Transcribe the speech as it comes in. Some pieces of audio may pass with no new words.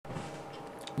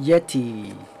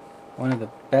Yeti, one of the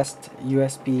best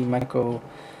USB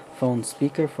microphone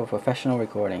speaker for professional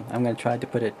recording. I'm going to try to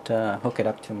put it, hook it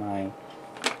up to my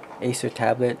ACER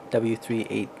tablet W3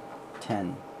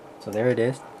 810. So there it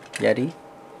is, Yeti.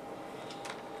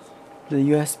 The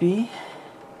USB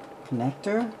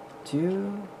connector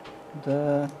to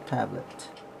the tablet.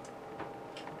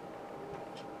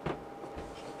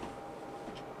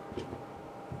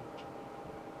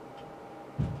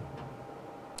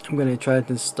 I'm going to try to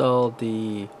install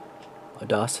the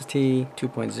Audacity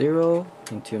 2.0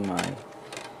 into my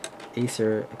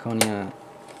ACER Iconia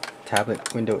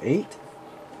tablet Window 8.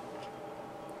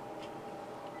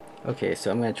 Okay,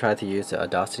 so I'm going to try to use the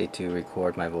Audacity to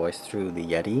record my voice through the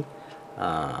Yeti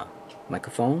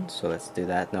microphone. So let's do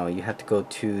that. Now you have to go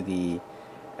to the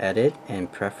Edit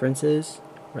and Preferences,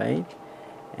 right?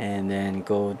 And then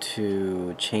go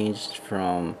to change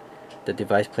from the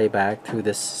device playback through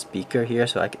this speaker here,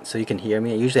 so you can hear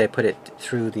me. Usually I put it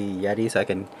through the Yeti, so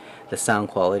the sound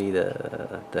quality,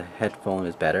 the headphone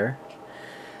is better.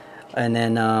 And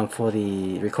then for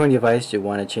the recording device, you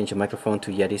want to change the microphone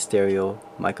to Yeti stereo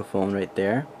microphone right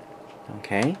there.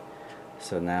 Okay,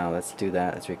 so now let's do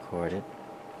that. Let's record it.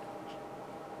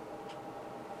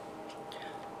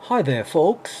 Hi there,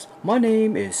 folks. My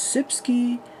name is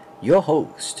Sipsky, your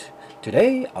host.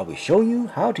 Today I will show you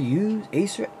how to use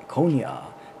ACER Iconia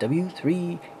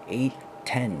W3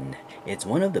 810. It's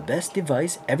one of the best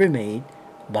devices ever made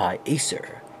by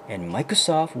ACER and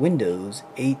Microsoft Windows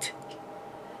 8.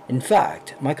 In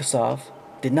fact, Microsoft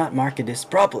did not market this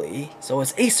properly, so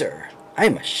it's ACER.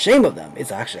 I'm ashamed of them.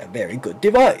 It's actually a very good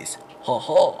device. Ha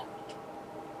ha.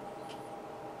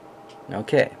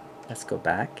 Okay, let's go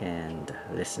back and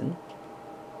listen.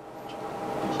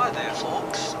 Hi there,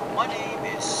 folks. My name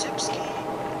is Sipsky,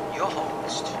 your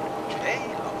host. Today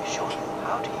I will show you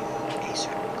how to use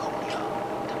ACER Iconia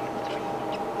W3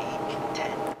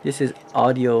 810. This is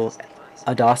audio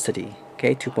Audacity,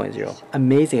 okay, 2.0.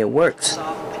 Amazing, it works.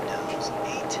 Windows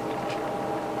 8.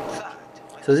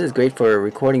 So this is great for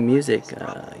recording music,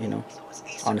 you know,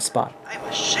 on the spot. I'm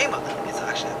ashamed of them. It's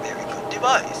actually a very good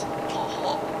device.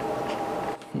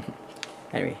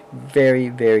 Anyway, very,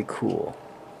 very cool.